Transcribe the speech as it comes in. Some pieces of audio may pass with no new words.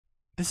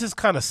This is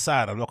kind of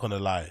sad, I'm not going to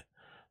lie.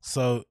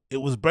 So it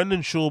was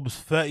Brendan Schaub's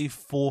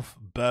 34th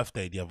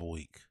birthday the other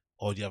week.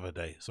 Or the other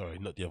day. Sorry,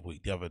 not the other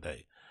week, the other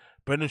day.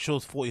 Brendan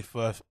Schaub's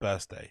 41st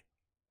birthday.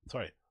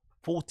 Sorry,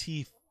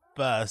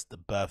 41st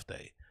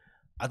birthday.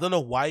 I don't know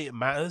why it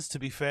matters, to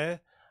be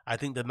fair. I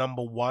think the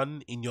number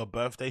one in your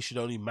birthday should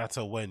only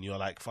matter when you're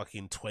like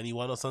fucking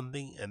 21 or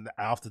something. And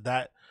after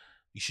that,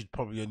 you should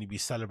probably only be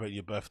celebrating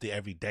your birthday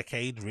every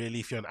decade. Really,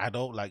 if you're an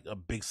adult, like a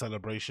big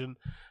celebration.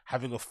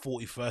 Having a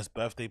 41st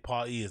birthday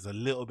party is a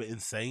little bit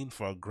insane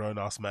for a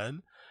grown-ass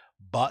man.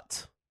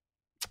 But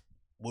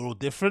we're all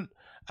different.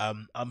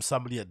 I'm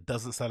somebody that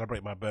doesn't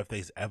celebrate my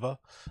birthdays ever.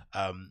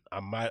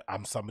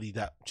 I'm somebody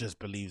that just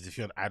believes if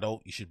you're an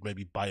adult, you should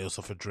maybe buy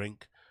yourself a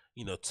drink,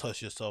 you know,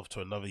 toss yourself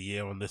to another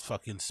year on this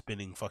fucking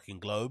spinning fucking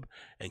globe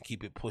and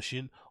keep it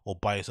pushing, or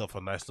buy yourself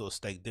a nice little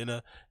steak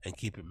dinner and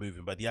keep it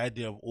moving. But the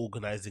idea of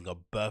organizing a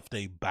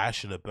birthday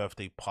bash and a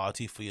birthday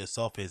party for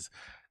yourself is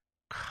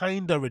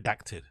kinda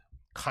redacted.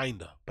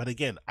 Kinda. But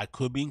again, I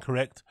could be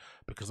incorrect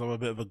because I'm a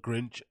bit of a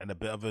Grinch and a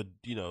bit of a,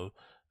 you know,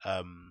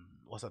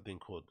 what's that thing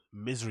called?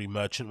 Misery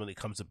merchant when it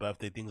comes to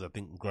birthday things. I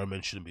think grown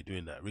men shouldn't be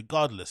doing that.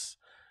 Regardless,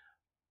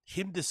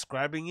 him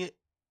describing it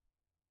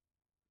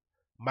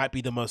might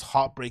be the most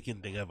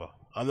heartbreaking thing ever.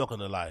 I'm not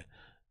gonna lie.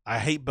 I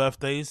hate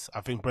birthdays.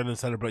 I think Brendan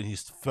celebrating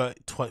his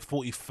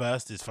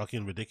 41st is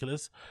fucking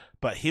ridiculous.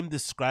 But him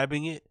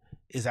describing it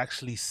is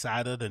actually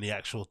sadder than the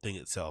actual thing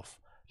itself.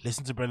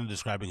 Listen to Brendan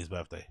describing his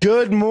birthday.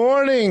 Good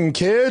morning,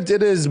 kids.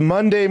 It is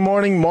Monday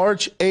morning,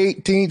 March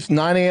 18th,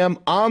 9 a.m.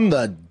 on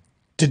the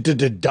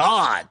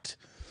dot.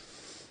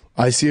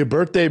 I see a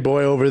birthday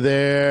boy over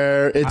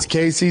there. It's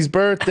Casey's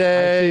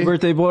birthday.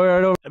 Birthday boy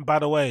right over. And by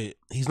the way,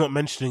 he's not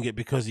mentioning it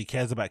because he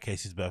cares about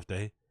Casey's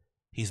birthday.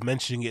 He's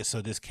mentioning it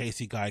so this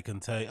Casey guy can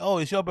say, oh,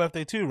 it's your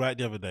birthday too, right?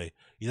 The other day.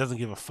 He doesn't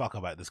give a fuck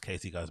about this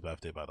Casey guy's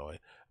birthday, by the way.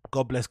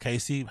 God bless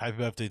Casey. Happy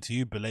birthday to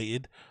you.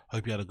 Belated.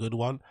 Hope you had a good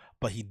one.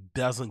 But he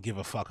doesn't give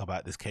a fuck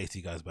about this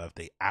Casey guy's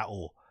birthday at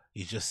all.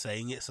 He's just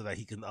saying it so that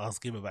he can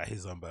ask him about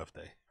his own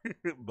birthday.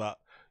 But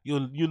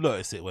you'll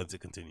notice it once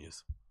it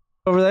continues.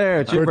 Over there,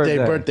 it's your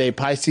birthday.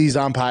 Pisces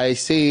on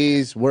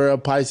Pisces. We're a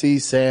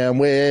Pisces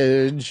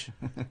sandwich.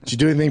 Did you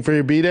do anything for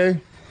your B-Day?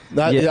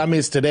 Yeah. I mean,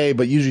 it's today,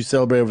 but usually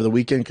celebrate over the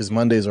weekend because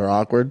Mondays are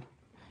awkward.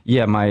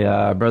 Yeah,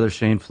 my brother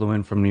Shane flew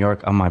in from New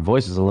York. My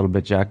voice is a little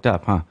bit jacked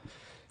up, huh?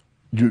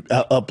 You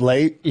up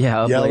late?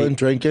 Yeah, yelling, late,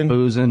 drinking,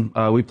 boozing.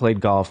 We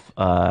played golf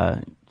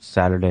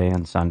Saturday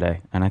and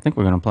Sunday, and I think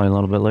we're gonna play a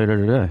little bit later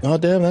today. Oh,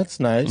 damn, that's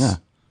nice. Yeah,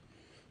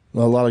 a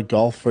lot of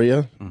golf for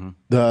you.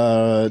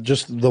 Mm-hmm.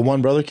 Just the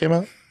one brother came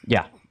out.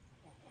 Yeah,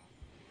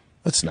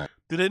 that's nice.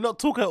 Do they not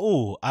talk at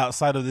all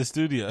outside of the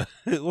studio?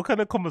 What kind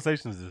of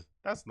conversation is this?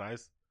 That's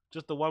nice.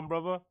 Just the one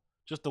brother?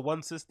 Just the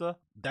one sister?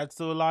 Dad's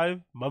still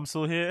alive? Mum's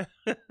still here?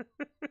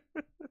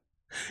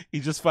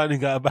 He's just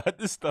finding out about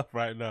this stuff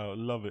right now.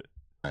 Love it.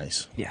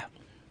 Nice. yeah.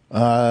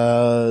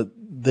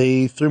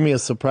 They threw me a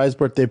surprise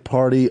birthday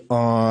party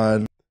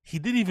on. He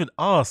didn't even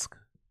ask.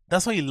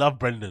 That's why you love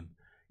Brendan.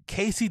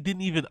 Casey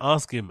didn't even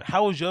ask him,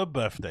 how was your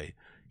birthday?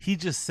 He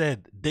just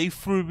said, they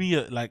threw me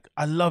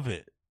I love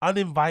it.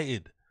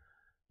 Uninvited.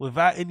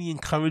 Without any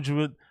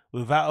encouragement,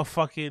 without a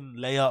fucking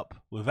layup,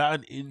 without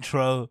an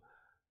intro,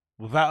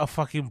 without a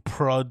fucking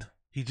prod.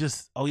 He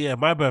just, oh yeah,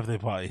 my birthday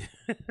party.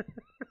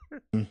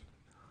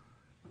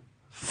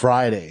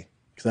 Friday,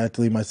 because I had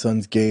to leave my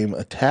son's game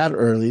a tad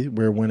early.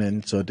 We were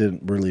winning, so it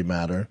didn't really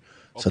matter.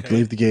 So I had to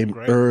leave the game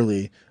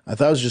early. I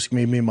thought it was just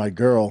going to be me and my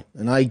girl.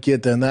 And I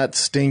get there, and that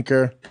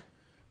stinker,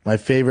 my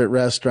favorite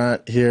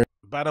restaurant here.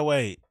 By the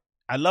way,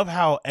 I love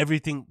how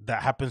everything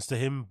that happens to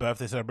him,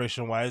 birthday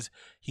celebration wise,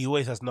 he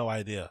always has no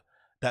idea.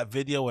 That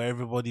video where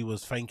everybody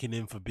was thanking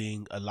him for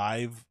being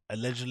alive,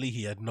 allegedly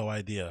he had no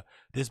idea.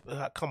 This,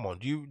 come on,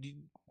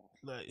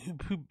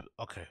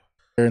 okay.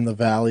 Here in the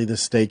valley, the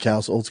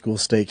steakhouse, old school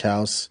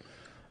steakhouse.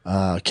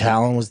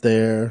 Callan was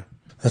there.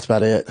 That's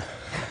about it.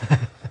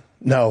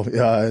 No,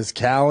 it's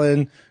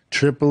Callan,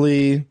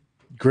 Tripoli,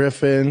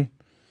 Griffin.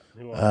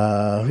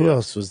 Who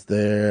else was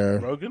there?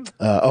 Rogan?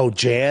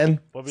 Jan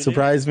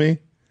surprised me.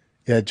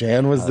 Yeah,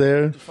 Jan was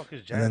there. Who the fuck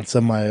is Jan? And then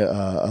some of my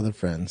other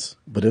friends.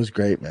 But it was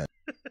great, man.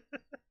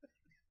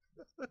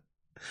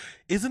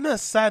 Isn't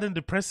that sad and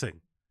depressing?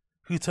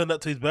 Who turned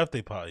up to his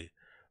birthday party?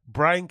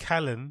 Brian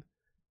Callen,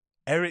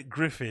 Eric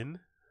Griffin,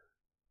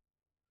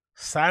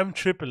 Sam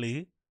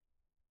Tripoli,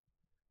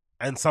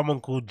 and someone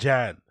called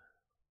Jan.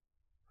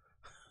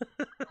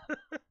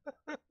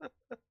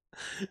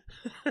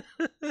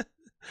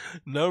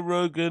 No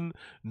Rogan,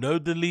 no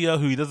D'Elia,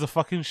 who he does a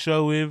fucking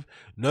show with,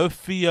 no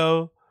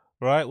Theo,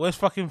 right? Where's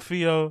fucking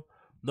Theo?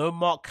 No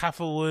Mark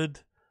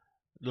Catherwood,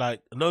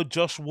 no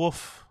Josh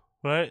Wolf,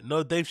 right?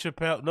 No Dave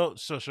Chappelle, no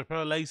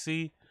Chappelle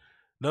Lacey,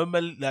 no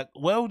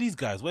where are all these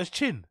guys? Where's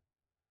Chin?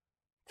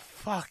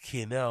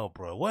 Fucking hell,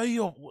 bro. Where are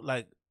your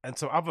and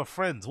some other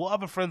friends? What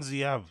other friends do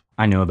you have?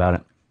 I knew about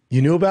it.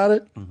 You knew about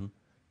it? Mm-hmm.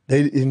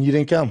 And you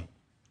didn't come?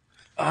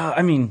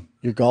 I mean,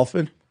 you're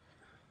golfing?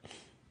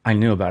 I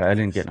knew about it. I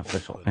didn't get an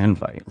official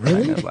invite.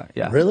 Really? I knew about it.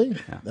 Yeah. Really?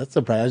 Yeah. That's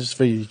surprising. I just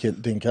figured you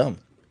didn't come.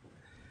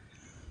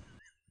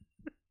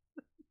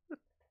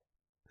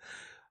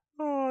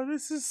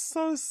 this is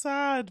so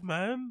sad,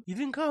 man. You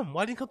didn't come.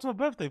 Why didn't you come to my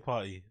birthday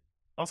party?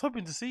 I was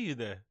hoping to see you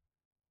there.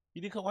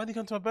 You didn't come. Why didn't you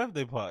come to my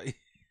birthday party?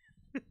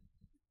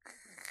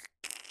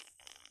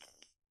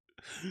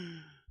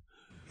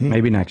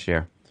 Maybe next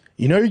year.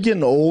 You know, you're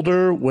getting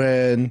older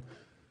when,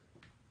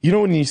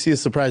 when you see a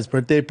surprise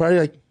birthday party,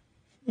 like,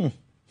 like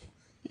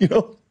you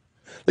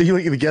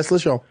look at the guest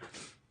list, all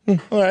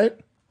right,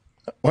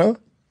 well,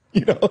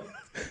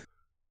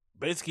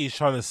 Basically, he's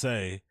trying to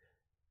say,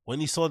 when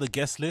he saw the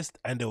guest list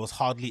and there was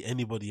hardly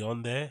anybody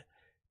on there,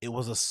 it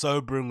was a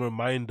sobering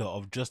reminder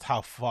of just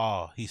how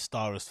far his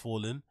star has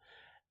fallen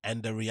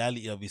and the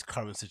reality of his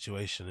current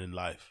situation in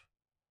life.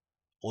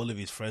 All of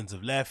his friends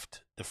have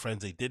left. The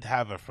friends they did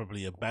have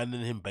probably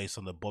abandoned him based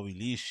on the Bobby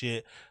Lee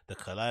shit, the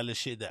Kalila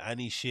shit, the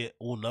Annie shit,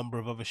 all number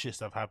of other shits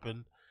that have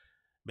happened.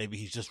 Maybe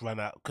he's just run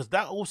out. Because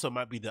that also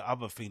might be the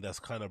other thing that's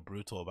kind of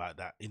brutal about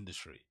that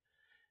industry.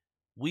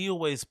 We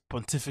always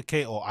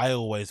pontificate, or I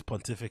always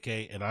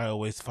pontificate, and I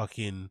always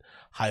fucking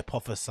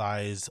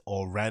hypothesize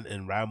or rant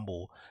and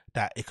ramble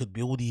that it could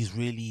be all these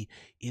really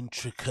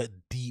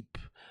intricate, deep,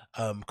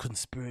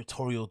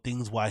 conspiratorial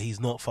things why he's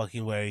not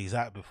fucking where he's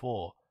at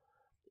before.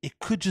 It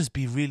could just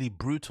be really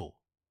brutal.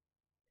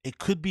 It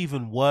could be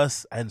even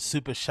worse and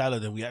super shallow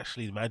than we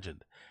actually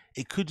imagined.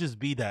 It could just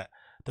be that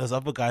those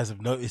other guys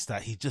have noticed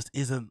that he just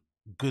isn't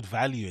good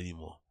value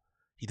anymore.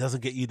 He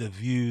doesn't get you the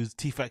views.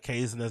 T-Fat-K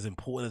isn't as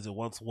important as it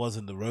once was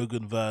in the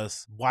Rogan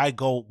verse. Why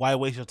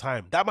waste your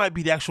time? That might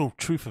be the actual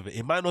truth of it.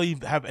 It might not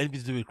even have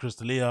anything to do with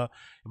Crystalia. It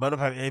might not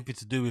have anything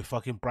to do with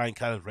fucking Brian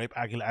Callen's rape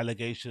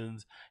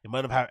allegations. It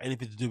might not have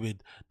anything to do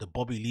with the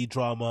Bobby Lee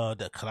drama,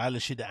 the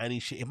Kalila shit, the Annie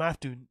shit. It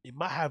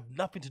might have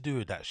nothing to do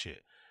with that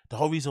shit. The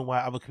whole reason why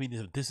other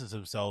comedians have distanced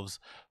themselves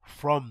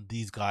from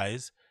these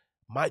guys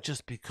might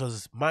just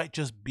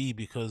be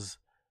because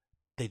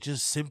they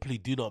just simply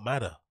do not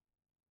matter.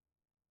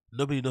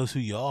 Nobody knows who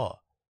you are.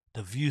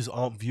 The views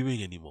aren't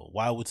viewing anymore.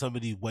 Why would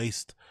somebody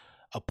waste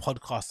a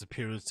podcast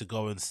appearance to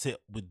go and sit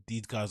with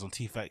these guys on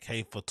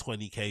T-Fat-K for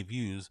 20k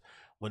views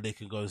when they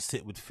can go and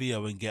sit with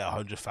Theo and get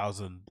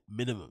 100,000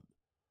 minimum?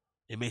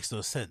 It makes no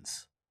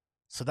sense.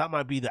 So that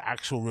might be the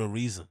actual real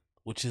reason,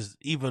 which is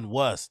even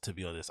worse, to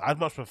be honest. I'd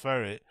much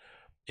prefer it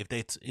if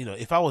they,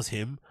 if I was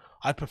him,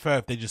 I'd prefer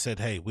if they just said,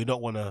 hey, we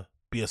don't want to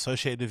be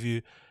associated with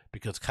you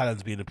because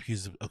Callan's being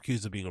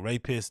accused of being a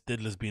rapist,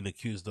 Diddler's being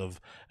accused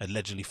of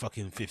allegedly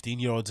fucking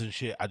 15-year-olds and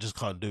shit. I just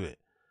can't do it.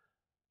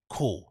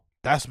 Cool.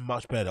 That's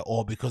much better.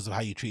 Or because of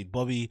how you treat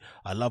Bobby,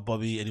 I love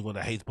Bobby. Anyone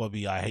that hates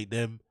Bobby, I hate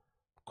them.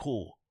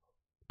 Cool.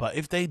 But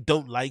if they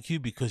don't like you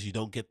because you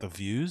don't get the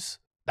views,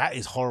 that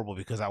is horrible,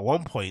 because at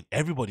one point,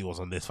 everybody was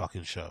on this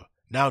fucking show.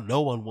 Now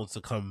no one wants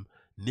to come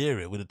near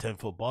it with a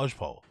 10-foot barge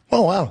pole.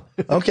 Oh, wow.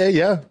 Okay,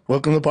 yeah.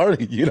 Welcome to the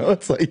party.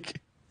 It's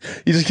like,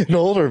 you're just getting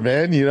older,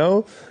 man,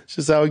 It's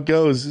just how it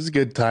goes. It's a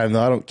good time,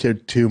 though. I don't care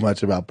too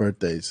much about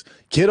birthdays.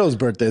 Kiddos'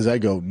 birthdays, I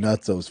go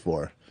nutsos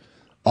for.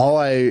 All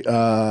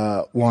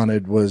I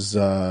wanted was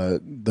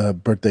the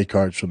birthday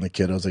cards from the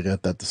kiddos. I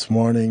got that this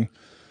morning.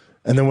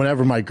 And then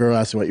whenever my girl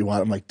asks me what you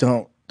want, I'm like,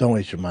 don't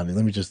waste your money.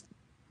 Let me just,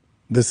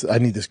 I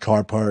need this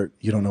car part.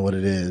 You don't know what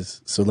it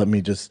is. So let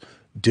me just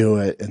do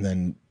it. And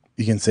then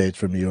you can say it's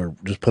from me, or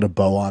just put a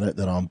bow on it,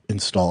 then I'll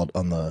install it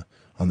on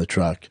the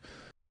truck.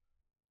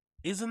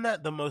 Isn't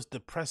that the most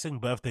depressing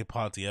birthday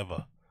party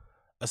ever?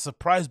 A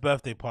surprise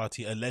birthday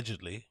party,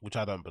 allegedly, which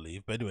I don't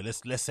believe. But anyway,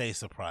 let's say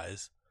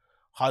surprise.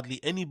 Hardly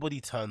anybody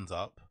turns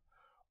up.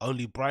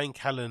 Only Brian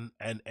Callen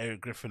and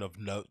Eric Griffin of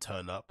note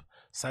turn up.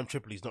 Sam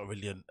Tripoli's not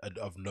really an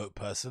of note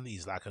person.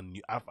 He's like a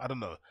new, I don't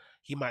know.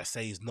 He might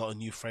say he's not a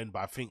new friend,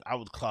 but I think I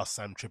would class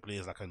Sam Tripoli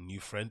as like a new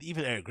friend.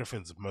 Even Eric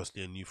Griffin's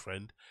mostly a new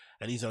friend.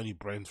 And he's only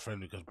Brendan's friend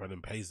because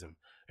Brendan pays him.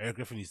 Eric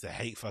Griffin used to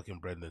hate fucking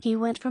Brendan. He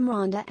went from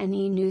Rhonda and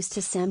E! News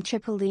to Sam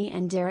Tripoli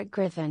and Derek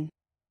Griffin.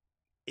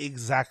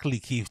 Exactly,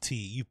 Keith T.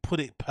 You put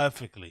it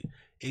perfectly.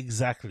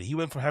 Exactly. He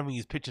went from having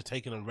his picture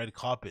taken on red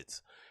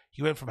carpets.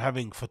 He went from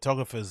having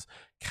photographers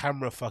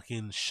camera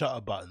fucking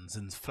shutter buttons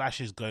and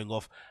flashes going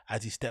off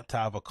as he stepped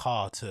out of a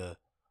car to,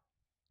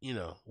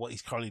 what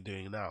he's currently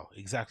doing now.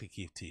 Exactly,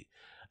 Keith T.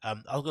 I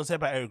was going to say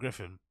about Eric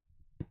Griffin.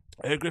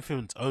 Eric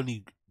Griffin's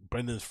only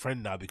Brendan's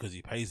friend now because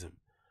he pays him.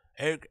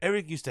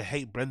 Eric used to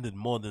hate Brendan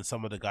more than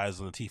some of the guys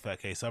on the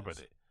T-Fat-K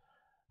subreddit.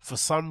 For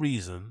some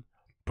reason,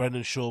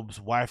 Brendan Schaub'S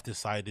wife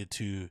decided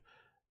to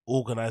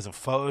organize a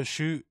photo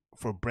shoot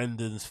for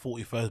Brendan's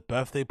 41st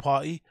birthday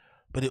party,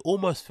 but it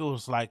almost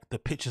feels like the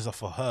pictures are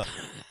for her.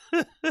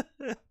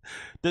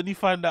 Don't you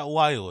find that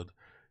wild?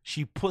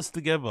 She puts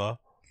together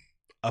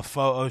a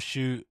photo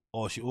shoot,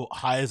 or she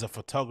hires a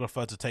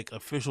photographer to take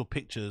official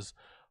pictures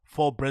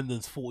for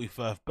Brendan's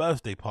 41st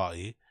birthday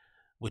party,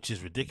 which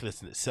is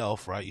ridiculous in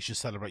itself, right? You should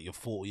celebrate your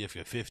 40th,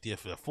 your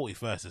 50th, your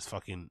 41st is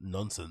fucking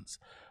nonsense.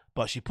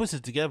 But she puts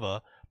it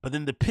together, but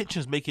then the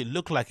pictures make it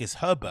look like it's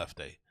her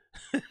birthday.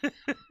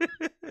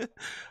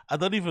 I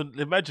don't even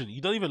imagine.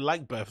 You don't even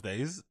like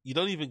birthdays. You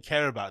don't even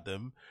care about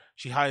them.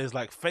 She hires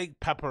like fake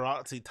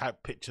paparazzi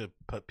type picture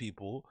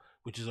people,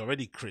 which is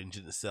already cringe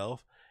in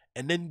itself.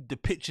 And then the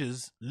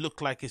pictures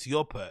look like it's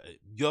your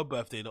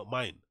birthday, not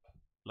mine.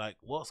 Like,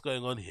 what's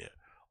going on here?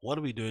 What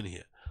are we doing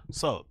here?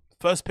 So,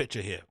 first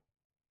picture here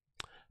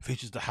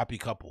features the happy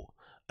couple.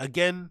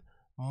 Again,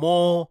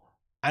 more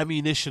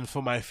ammunition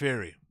for my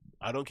theory.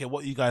 I don't care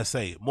what you guys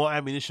say. More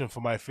ammunition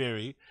for my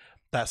theory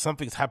that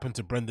something's happened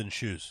to Brendan's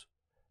shoes.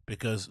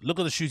 Because look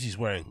at the shoes he's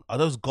wearing. Are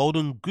those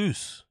Golden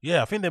Goose?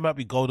 Yeah, I think they might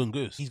be Golden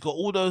Goose. He's got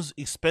all those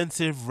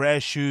expensive, rare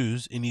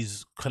shoes in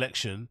his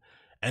collection,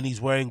 and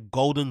he's wearing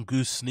Golden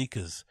Goose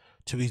sneakers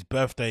to his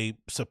birthday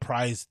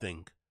surprise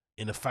thing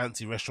in a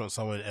fancy restaurant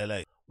somewhere in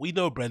LA. We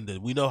know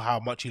Brendan. We know how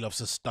much he loves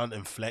to stunt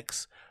and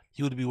flex.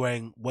 He would be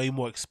wearing way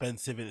more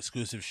expensive and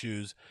exclusive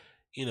shoes,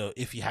 you know,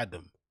 if he had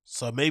them.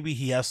 So maybe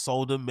he has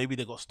sold them. Maybe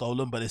they got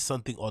stolen, but there's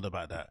something odd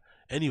about that.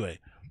 Anyway,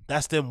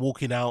 that's them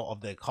walking out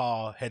of their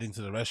car, heading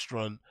to the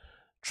restaurant,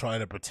 trying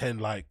to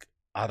pretend like,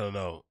 I don't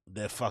know,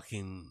 they're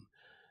fucking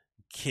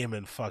Kim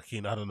and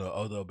fucking, I don't know,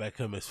 Odo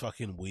Beckham. Is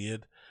fucking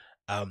weird.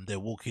 They're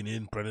walking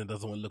in. Brendan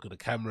doesn't want to look at the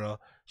camera.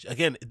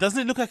 Again, doesn't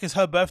it look like it's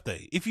her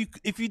birthday? If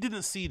you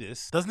didn't see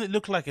this, doesn't it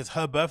look like it's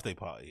her birthday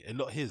party and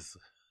not his?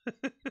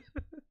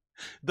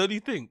 Don't you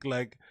think?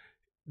 Like,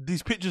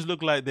 these pictures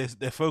look like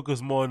they're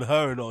focused more on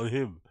her and not on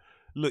him.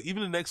 Look,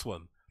 even the next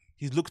one,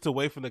 he's looked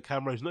away from the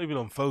camera. He's not even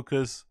on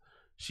focus.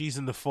 She's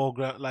in the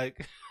foreground.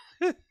 Like,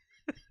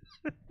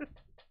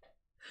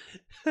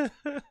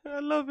 I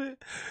love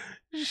it.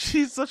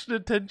 She's such an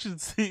attention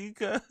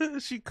seeker.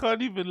 She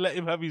can't even let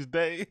him have his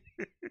day.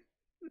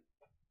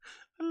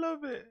 I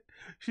love it.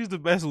 She's the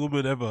best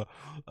woman ever.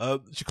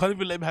 She can't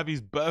even let him have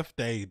his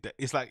birthday.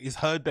 It's like it's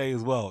her day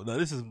as well. No,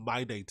 this is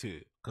my day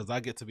too, because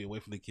I get to be away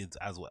from the kids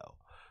as well.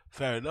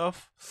 Fair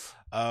enough.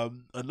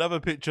 Another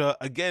picture.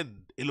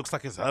 Again, it looks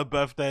like it's her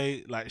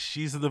birthday. Like,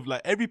 she's in the,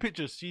 like, every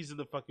picture, she's in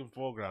the fucking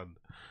foreground.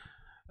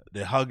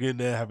 They're hugging,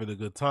 they're having a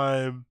good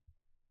time.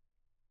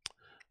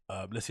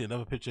 Let's see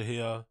another picture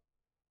here.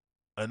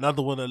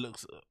 Another one that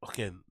looks,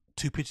 again,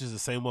 two pictures the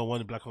same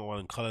one in black and one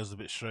in color, is a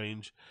bit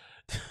strange.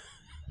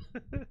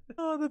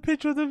 Oh, the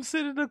picture of them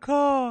sitting in the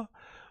car.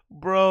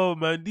 Bro,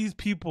 man, these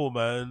people,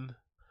 man.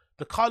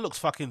 The car looks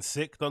fucking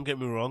sick, don't get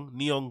me wrong.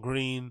 Neon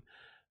green,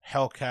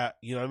 Hellcat,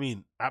 you know what I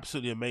mean?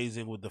 Absolutely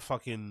amazing with the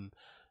fucking,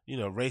 you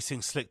know,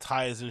 racing slick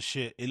tires and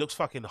shit. It looks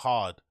fucking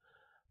hard.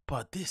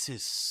 But this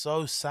is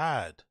so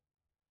sad.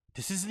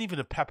 This isn't even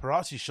a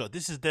paparazzi shot.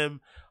 This is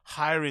them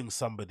hiring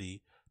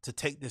somebody to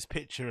take this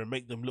picture and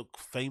make them look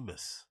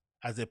famous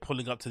as they're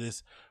pulling up to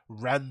this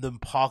random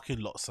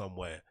parking lot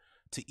somewhere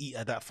to eat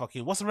at that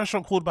fucking... What's the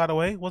restaurant called, by the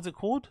way? What's it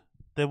called?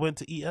 They went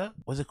to eat at?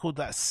 Was it called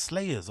that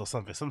Slayers or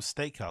something? Some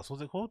steakhouse.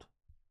 What's it called?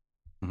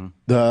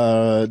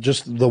 Mm-hmm.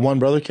 Just the one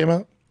brother came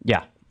out?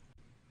 Yeah.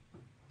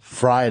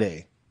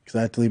 Friday, because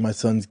I had to leave my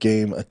son's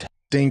game a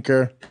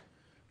stinker.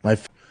 So I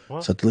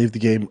had to leave the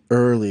game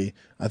early.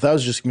 I thought it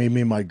was just me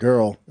and my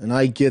girl. And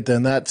I get there,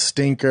 and that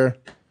stinker,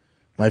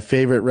 my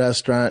favorite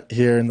restaurant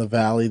here in the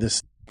valley.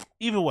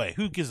 Either way,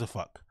 who gives a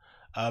fuck?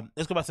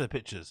 Let's go back to the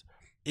pictures.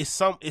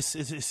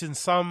 It's in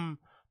some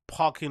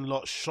parking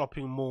lot,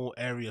 shopping mall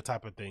area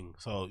type of thing.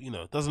 So, you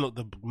know, it doesn't look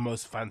the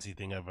most fancy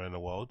thing ever in the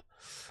world.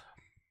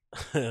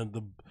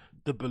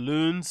 the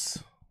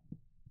balloons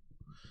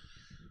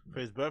for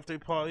his birthday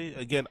party.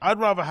 Again, I'd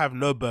rather have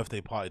no birthday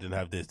party than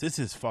have this. This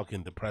is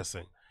fucking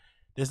depressing.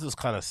 This is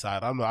kind of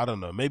sad. I don't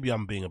know. Maybe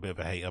I'm being a bit of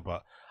a hater,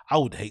 but I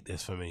would hate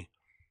this for me.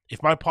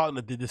 If my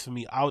partner did this for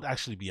me, I would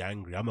actually be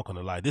angry. I'm not going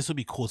to lie. This would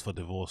be cause for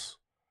divorce.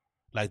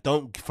 Like,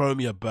 don't throw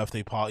me a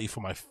birthday party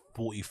for my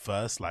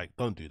 41st. Like,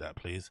 don't do that,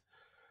 please.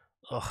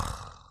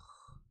 Ugh.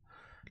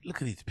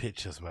 Look at these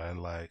pictures, man.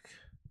 Like,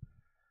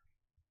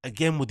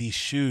 again with these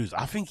shoes.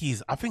 I think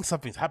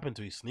something's happened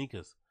to his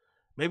sneakers.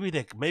 Maybe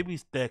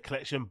their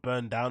collection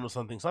burned down or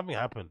something. Something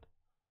happened.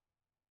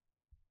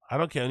 I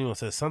don't care what anyone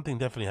says. Something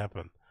definitely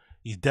happened.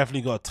 He's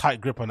definitely got a tight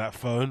grip on that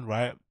phone,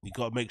 right? You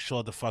got to make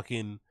sure the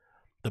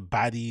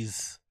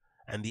baddies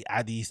and the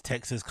addies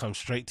texts come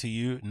straight to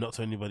you, not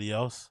to anybody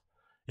else.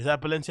 Is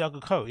that a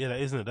Balenciaga coat? Yeah, that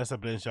isn't it. That's a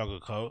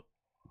Balenciaga coat.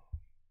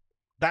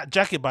 That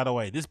jacket, by the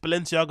way, this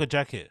Balenciaga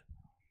jacket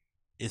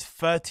is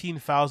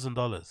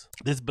 $13,000.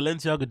 This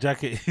Balenciaga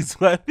jacket is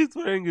what he's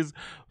wearing is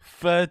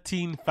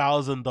 $13,000.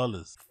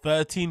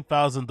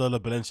 $13,000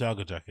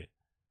 Balenciaga jacket.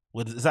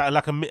 Is that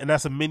like and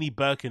that's a mini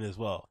Birkin as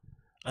well.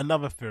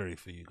 Another theory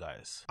for you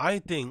guys. I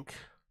think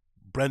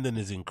Brendan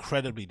is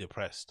incredibly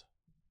depressed.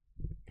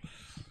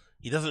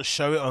 He doesn't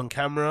show it on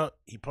camera.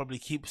 He probably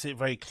keeps it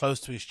very close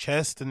to his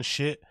chest and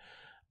shit.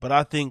 But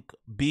I think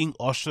being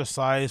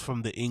ostracized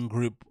from the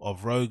in-group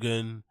of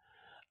Rogan,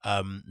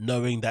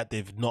 knowing that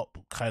they've not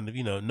kind of,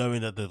 you know,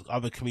 knowing that the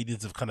other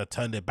comedians have kind of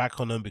turned their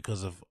back on him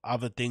because of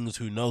other things,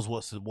 who knows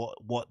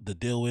what the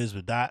deal is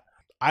with that.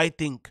 I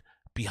think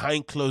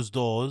behind closed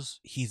doors,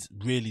 he's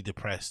really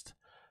depressed.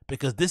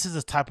 Because this is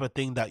the type of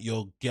thing that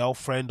your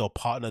girlfriend or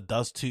partner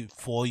does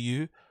for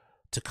you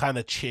to kind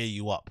of cheer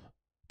you up.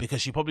 Because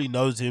she probably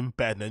knows him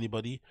better than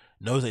anybody,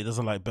 knows that he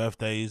doesn't like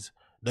birthdays,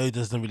 knows he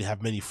doesn't really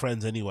have many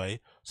friends anyway.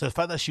 So the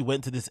fact that she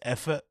went to this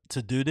effort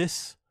to do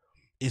this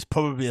is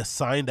probably a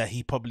sign that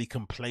he probably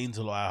complains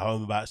a lot at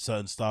home about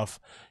certain stuff.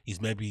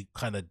 He's maybe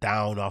kind of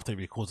down after he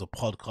records a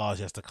podcast.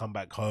 He has to come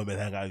back home and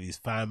hang out with his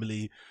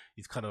family.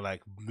 He's kind of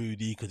like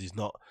moody because he's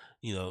not,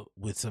 you know,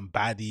 with some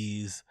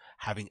baddies,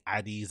 having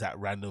addies at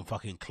random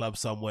fucking club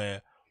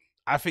somewhere.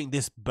 I think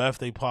this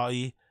birthday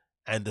party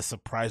and the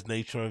surprise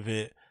nature of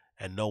it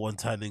and no one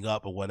turning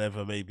up or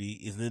whatever maybe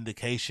is an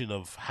indication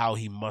of how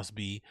he must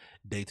be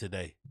day to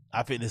day.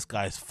 I think this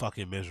guy's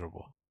fucking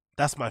miserable.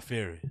 That's my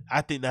theory.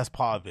 I think that's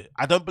part of it.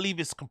 I don't believe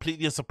it's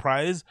completely a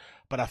surprise,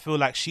 but I feel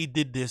like she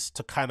did this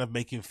to kind of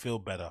make him feel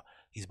better.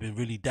 He's been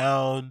really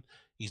down.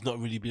 He's not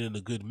really been in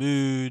a good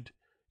mood.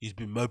 He's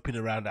been moping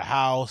around the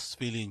house,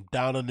 feeling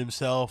down on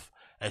himself,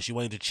 and she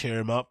wanted to cheer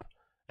him up.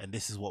 And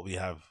this is what we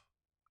have.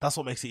 That's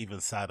what makes it even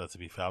sadder, to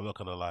be fair. I'm not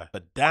going to lie.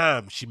 But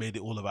damn, she made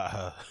it all about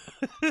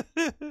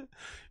her.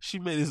 She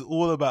made this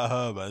all about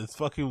her, man. It's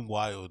fucking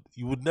wild.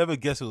 You would never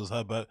guess it was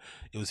her, but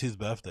it was his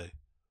birthday.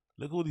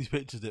 Look at all these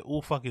pictures. They're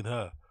all fucking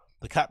her.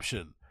 The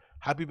caption: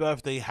 happy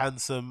birthday,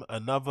 handsome.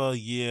 Another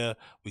year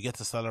we get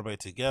to celebrate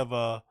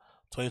together.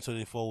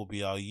 2024 will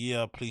be our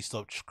year. Please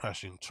stop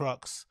crashing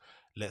trucks.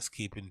 Let's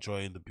keep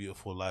enjoying the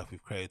beautiful life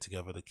we've created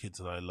together. The kids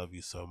and I love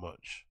you so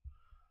much.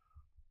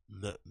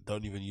 No,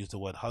 don't even use the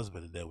word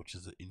husband in there, which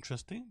is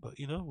interesting, but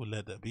you know, we'll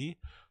let that be.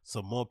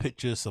 Some more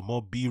pictures, some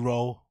more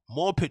B-roll,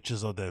 more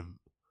pictures of them,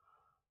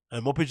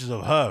 and more pictures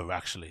of her,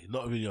 actually.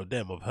 Not really of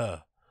them, of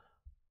her.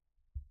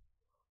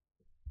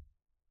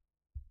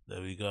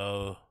 There we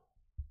go.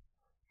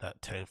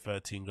 That 10,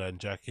 13 grand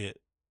jacket.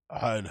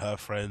 Her and her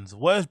friends.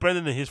 Where's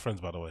Brendan and his friends,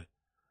 by the way?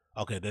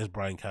 Okay, there's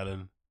Brian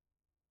Callen.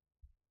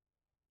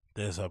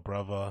 There's her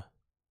brother.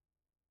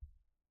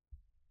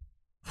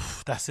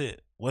 That's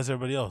it. Where's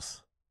everybody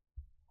else?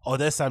 Oh,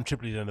 there's Sam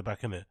Tripoli in the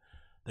back, innit?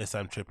 There's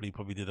Sam Tripoli.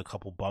 Probably did a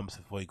couple bumps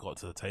before he got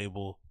to the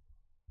table.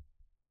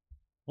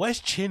 Where's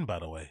Chin, by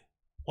the way?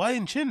 Why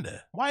isn't Chin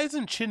there? Why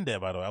isn't Chin there,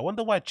 by the way? I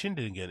wonder why Chin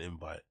didn't get an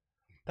invite.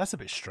 That's a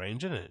bit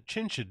strange, isn't it?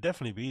 Chin should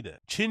definitely be there.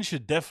 Chin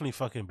should definitely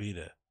fucking be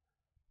there.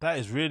 That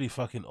is really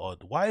fucking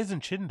odd. Why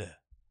isn't Chin there?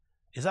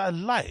 Is that a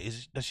light?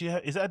 Is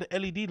that the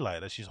LED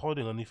light that she's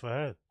holding underneath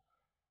her head?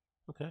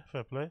 Okay,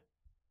 fair play.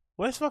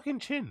 Where's fucking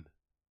Chin?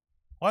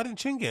 Why didn't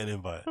Chin get an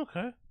invite?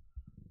 Okay.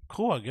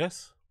 Cool, I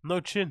guess.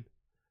 No Chin.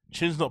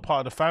 Chin's not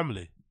part of the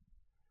family.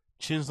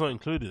 Chin's not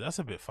included. That's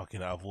a bit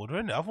fucking out of order,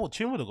 isn't it? I thought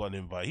Chin would have got an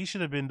invite. He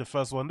should have been the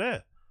first one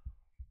there.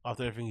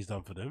 After everything he's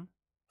done for them.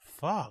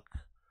 Fuck.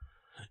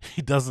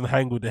 He doesn't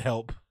hang with the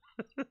help.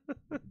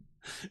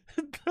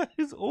 That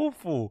is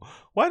awful.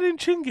 Why didn't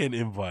Chin get an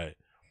invite?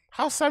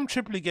 How's Sam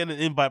Tripoli getting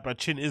an invite but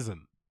Chin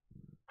isn't?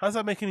 How does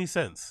that make any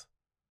sense?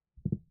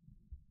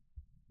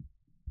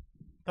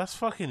 That's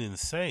fucking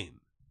insane.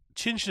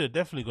 Chin should have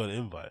definitely got an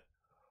invite.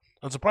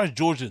 I'm surprised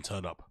George didn't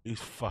turn up. His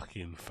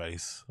fucking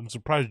face. I'm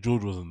surprised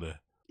George wasn't there.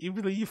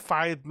 Even though you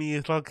fired me,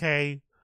 it's okay.